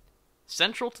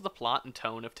 Central to the plot and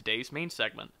tone of today's main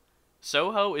segment,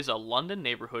 Soho is a London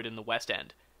neighborhood in the West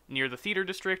End, near the Theatre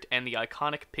District and the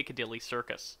iconic Piccadilly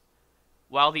Circus.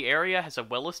 While the area has a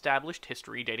well-established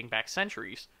history dating back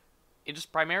centuries, it is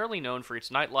primarily known for its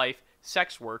nightlife,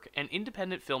 sex work, and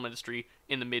independent film industry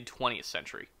in the mid-20th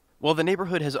century. While the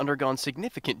neighborhood has undergone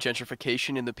significant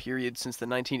gentrification in the period since the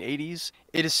 1980s,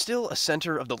 it is still a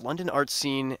center of the London art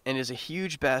scene and is a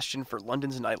huge bastion for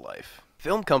London's nightlife.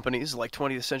 Film companies like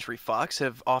 20th Century Fox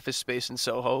have office space in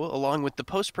Soho, along with the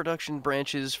post-production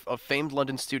branches of famed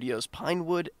London studios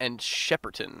Pinewood and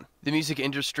Shepperton. The music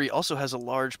industry also has a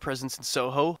large presence in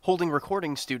Soho, holding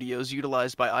recording studios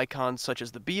utilized by icons such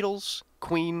as the Beatles,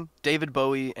 Queen, David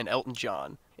Bowie, and Elton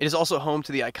John. It is also home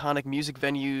to the iconic music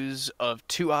venues of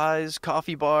Two Eyes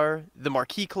Coffee Bar, the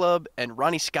Marquee Club, and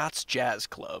Ronnie Scott's Jazz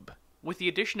Club. With the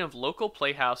addition of local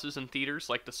playhouses and theaters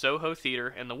like the Soho Theatre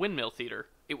and the Windmill Theatre,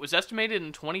 it was estimated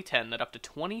in 2010 that up to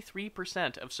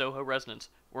 23% of Soho residents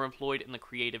were employed in the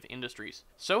creative industries.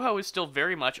 Soho is still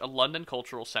very much a London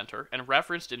cultural centre and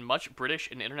referenced in much British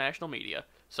and international media,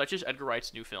 such as Edgar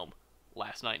Wright's new film,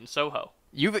 Last Night in Soho.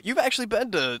 You've actually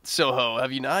been to Soho,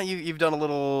 have you not? You've done a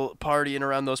little partying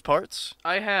around those parts?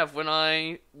 I have. When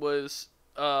I was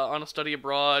on a study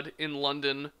abroad in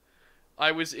London,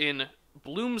 I was in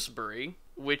Bloomsbury,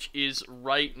 which is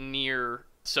right near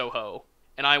Soho,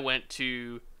 and I went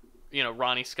to,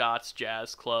 Ronnie Scott's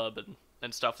Jazz Club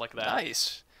and stuff like that.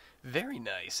 Nice. Very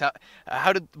nice.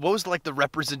 What was like the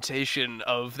representation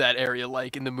of that area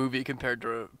like in the movie compared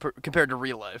to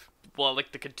real life? Well,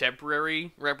 like the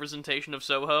contemporary representation of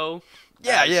Soho.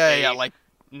 Yeah, like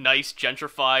nice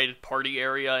gentrified party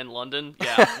area in London.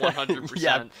 Yeah, 100%.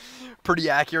 Yeah, pretty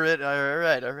accurate. All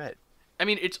right. I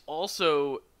mean, it's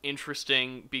also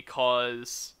interesting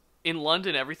because in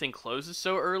London everything closes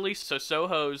so early, so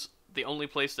Soho's the only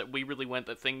place that we really went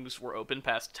that things were open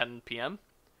past 10 p.m.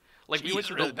 Like, we went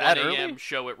to the 1 a.m.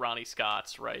 show at Ronnie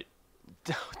Scott's, right?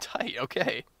 Tight,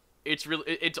 okay.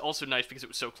 It's also nice because it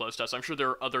was so close to us. I'm sure there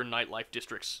are other nightlife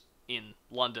districts in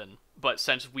London, but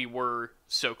since we were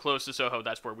so close to Soho,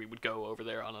 that's where we would go over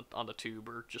there on the tube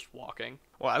or just walking.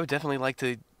 Well, I would definitely like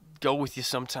to go with you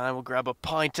sometime. We'll grab a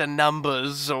pint of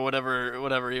numbers or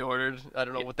whatever he ordered. I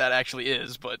don't know what that actually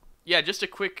is, but yeah, just a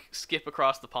quick skip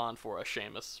across the pond for us,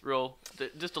 Seamus.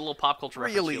 Just a little pop culture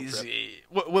reference. Real easy.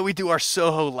 When we do our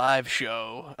Soho live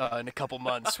show in a couple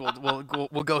months, we'll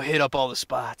go hit up all the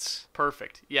spots.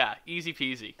 Perfect. Yeah, easy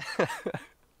peasy.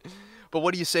 But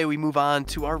what do you say we move on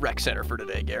to our rec center for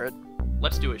today, Garrett?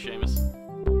 Let's do it, Seamus.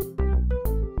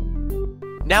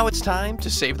 Now it's time to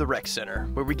Save the Rec Center,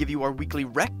 where we give you our weekly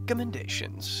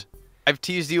recommendations. I've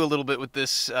teased you a little bit with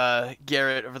this,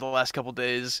 Garrett, over the last couple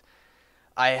days.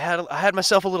 I had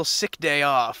myself a little sick day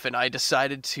off, and I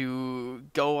decided to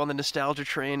go on the nostalgia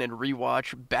train and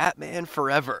rewatch Batman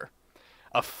Forever,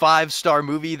 a 5-star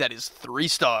movie that is 3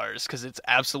 stars because it's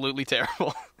absolutely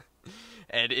terrible,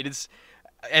 and it is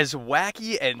as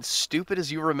wacky and stupid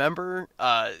as you remember.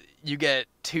 You get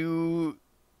 2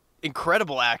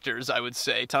 incredible actors, I would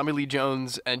say, Tommy Lee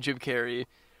Jones and Jim Carrey,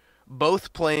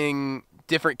 both playing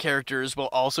different characters while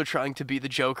also trying to be the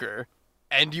Joker.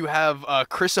 And you have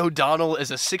Chris O'Donnell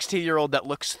as a 16-year-old that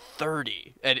looks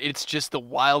 30, and it's just the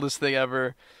wildest thing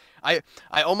ever. I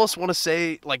almost want to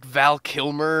say, like, Val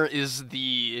Kilmer is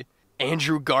the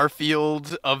Andrew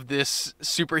Garfield of this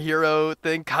superhero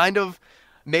thing. Kind of,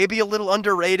 maybe a little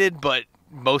underrated, but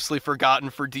mostly forgotten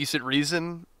for decent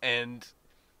reason. And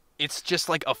it's just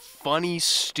like a funny,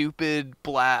 stupid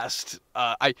blast.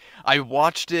 I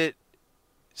watched it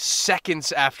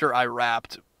seconds after I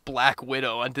wrapped Black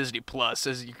Widow on Disney Plus.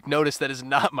 As you notice, that is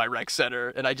not my rec center,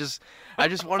 and I just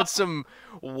wanted some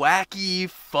wacky,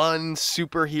 fun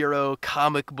superhero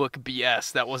comic book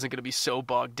BS that wasn't going to be so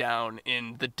bogged down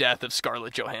in the death of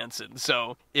Scarlett Johansson.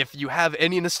 So if you have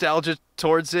any nostalgia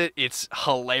towards it, it's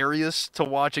hilarious to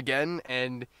watch again,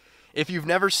 and if you've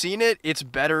never seen it, it's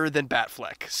better than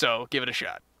Batfleck, so give it a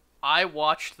shot. I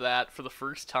watched that for the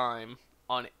first time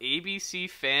on ABC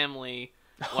Family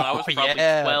when I was probably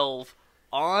 12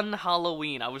 on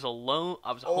Halloween. I was alone.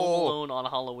 I was home alone on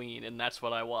Halloween, and that's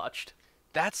what I watched.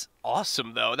 That's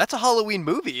awesome, though. That's a Halloween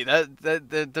movie.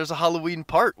 That there's a Halloween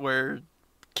part where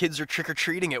kids are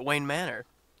trick-or-treating at Wayne Manor.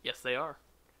 Yes, they are.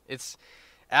 It's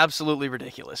absolutely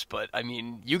ridiculous, but, I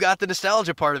mean, you got the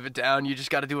nostalgia part of it down. You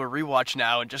just got to do a rewatch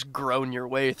now and just groan your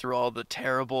way through all the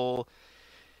terrible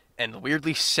and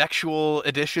weirdly sexual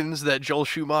additions that Joel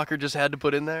Schumacher just had to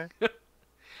put in there.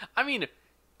 I mean,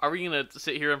 are we going to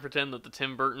sit here and pretend that the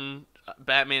Tim Burton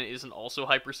Batman isn't also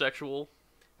hypersexual?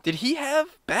 Did he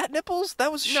have bat nipples?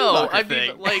 That was no, Schumacher I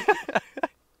thing. mean, like,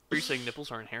 are you saying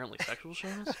nipples are inherently sexual,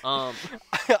 Seamus?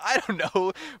 I don't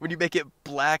know. When you make it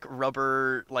black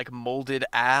rubber, like molded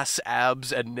ass,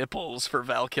 abs, and nipples for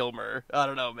Val Kilmer, I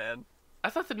don't know, man. I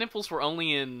thought the nipples were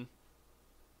only in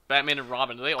Batman and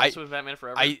Robin. Are they also in Batman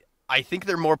Forever? I think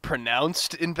they're more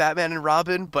pronounced in Batman and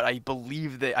Robin, but I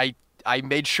believe that I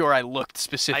made sure I looked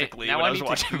specifically when I was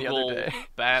watching the other day.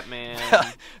 Batman.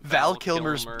 Val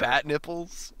Kilmer's bat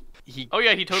nipples. Oh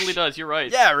yeah, he totally does. You're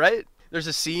right. Yeah, right. There's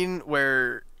a scene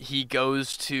where he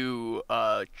goes to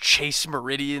Chase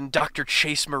Meridian, Dr.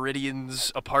 Chase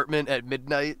Meridian's apartment at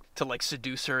midnight to like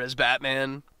seduce her as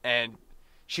Batman, and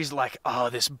she's like, "Oh,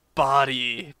 this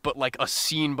body," but like a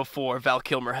scene before, Val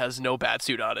Kilmer has no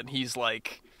batsuit on, and he's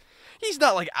like. He's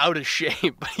not, like, out of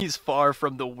shape, but he's far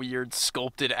from the weird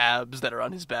sculpted abs that are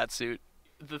on his batsuit.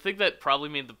 The thing that probably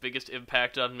made the biggest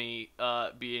impact on me,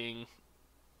 being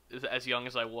as young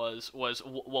as I was,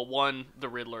 well, one, the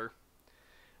Riddler.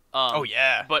 Oh,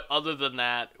 yeah. But other than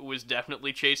that, was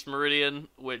definitely Chase Meridian,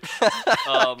 which,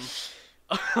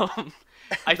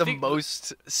 I the think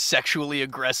most sexually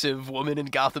aggressive woman in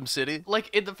Gotham City.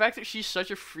 Like, the fact that she's such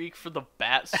a freak for the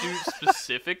bat suit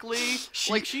specifically.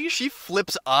 She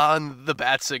flips on the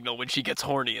bat signal when she gets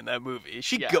horny in that movie.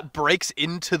 She breaks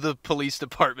into the police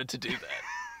department to do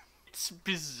that. It's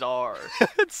bizarre.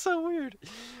 It's so weird.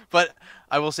 But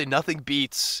I will say nothing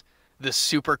beats the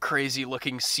super crazy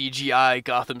looking CGI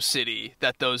Gotham City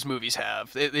that those movies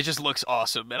have. It just looks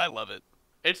awesome, and I love it.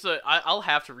 I'll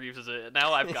have to revisit it.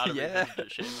 Now I've got to revisit it,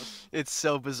 Seamus. It's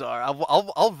so bizarre.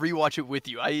 I'll rewatch it with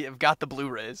you. I have got the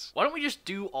Blu-rays. Why don't we just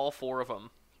do all 4 of them?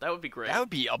 That would be great. That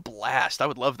would be a blast. I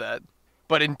would love that.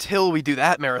 But until we do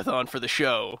that marathon for the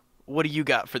show, what do you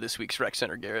got for this week's Rec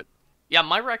Center, Garrett? Yeah,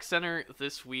 my Rec Center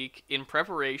this week, in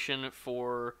preparation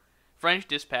for French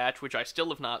Dispatch, which I still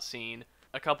have not seen,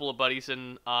 a couple of buddies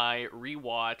and I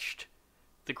rewatched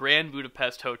The Grand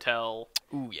Budapest Hotel.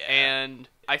 Ooh, yeah. And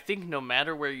I think no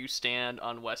matter where you stand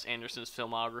on Wes Anderson's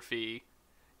filmography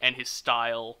and his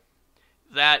style,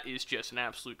 that is just an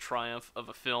absolute triumph of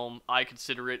a film. I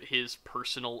consider it his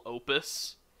personal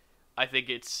opus. I think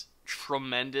it's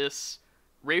tremendous.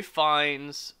 Ralph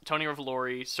Fiennes, Tony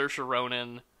Revolori, Saoirse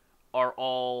Ronan are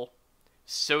all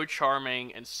so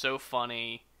charming and so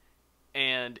funny,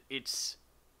 and it's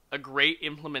a great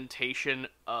implementation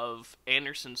of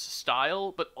Anderson's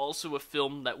style, but also a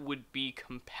film that would be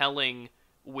compelling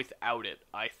without it,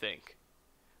 I think.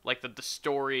 Like, the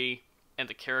story and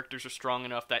the characters are strong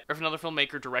enough that if another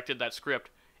filmmaker directed that script,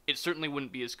 it certainly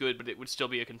wouldn't be as good, but it would still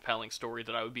be a compelling story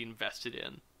that I would be invested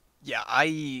in. Yeah,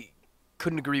 I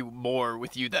couldn't agree more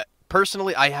with you that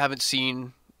personally I haven't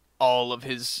seen all of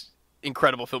his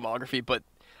incredible filmography, but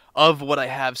of what I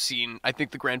have seen, I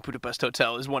think The Grand Budapest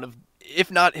Hotel is one of,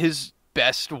 if not his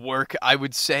best work, I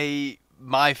would say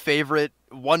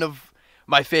one of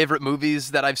my favorite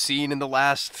movies that I've seen in the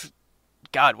last,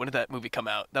 God, when did that movie come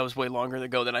out? That was way longer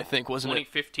ago than I think, wasn't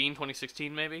 2015,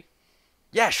 2016 maybe?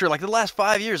 Yeah, sure. Like the last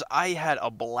 5 years, I had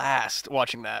a blast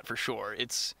watching that for sure.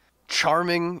 It's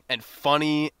charming and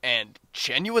funny and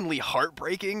genuinely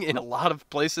heartbreaking in a lot of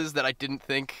places that I didn't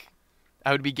think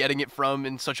I would be getting it from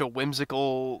in such a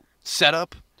whimsical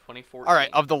setup. 2014. All right,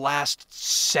 of the last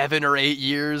 7 or 8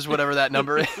 years, whatever that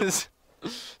number is.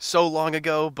 So long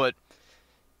ago, but,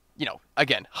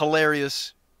 again,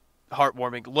 hilarious,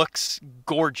 heartwarming, looks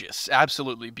gorgeous,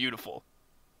 absolutely beautiful.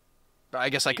 I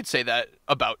guess I could say that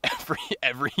about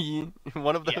every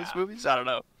one of those movies. I don't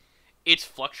know. Its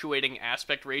fluctuating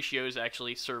aspect ratios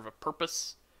actually serve a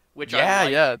purpose, which I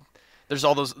like. Yeah. There's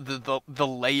all those the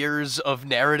layers of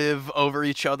narrative over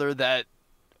each other that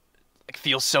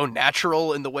feel so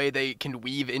natural in the way they can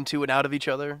weave into and out of each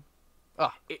other.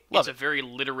 Oh, it's a very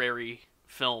literary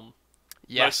film.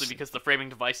 Yes. Mostly because the framing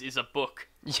device is a book.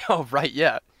 Yo, right,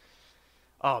 yeah.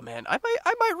 Oh man, I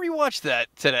might rewatch that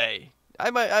today.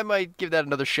 I might give that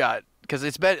another shot because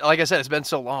it's been, like I said, it's been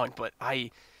so long, but I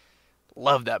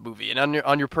love that movie. And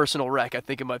on your personal rec, I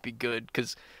think it might be good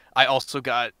because I also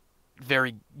got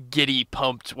very giddy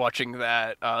pumped watching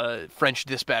that French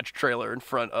Dispatch trailer in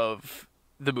front of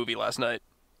the movie last night.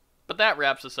 But that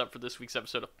wraps us up for this week's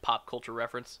episode of Pop Culture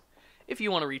Reference. If you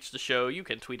want to reach the show, you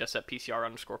can tweet us at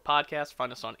PCR_podcast,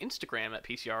 find us on Instagram at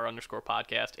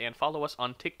PCR_podcast, and follow us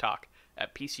on TikTok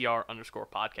at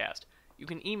PCR_podcast. You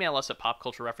can email us at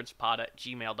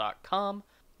popculturereferencepod@gmail.com,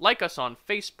 like us on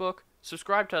Facebook,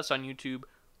 subscribe to us on YouTube,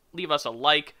 leave us a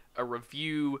like, a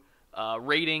review,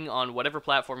 rating on whatever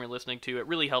platform you're listening to. It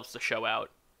really helps the show out.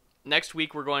 Next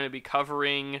week we're going to be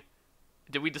covering...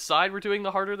 Did we decide we're doing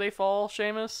The Harder They Fall,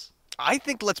 Seamus? I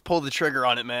think let's pull the trigger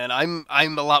on it, man. I'm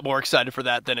a lot more excited for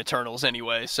that than Eternals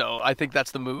anyway, so I think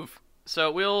that's the move. So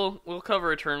we'll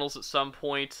cover Eternals at some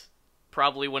point,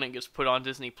 probably when it gets put on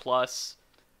Disney+.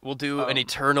 We'll do an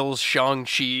Eternals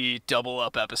Shang-Chi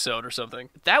double-up episode or something.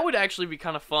 That would actually be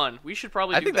kind of fun. We should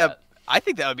probably do that. I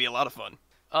think that would be a lot of fun.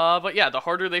 But yeah, The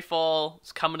Harder They Fall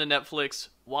is coming to Netflix.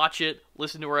 Watch it.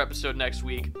 Listen to our episode next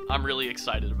week. I'm really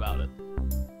excited about it.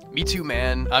 Me too,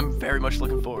 man. I'm very much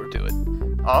looking forward to it.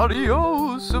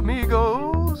 Adios,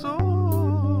 amigos.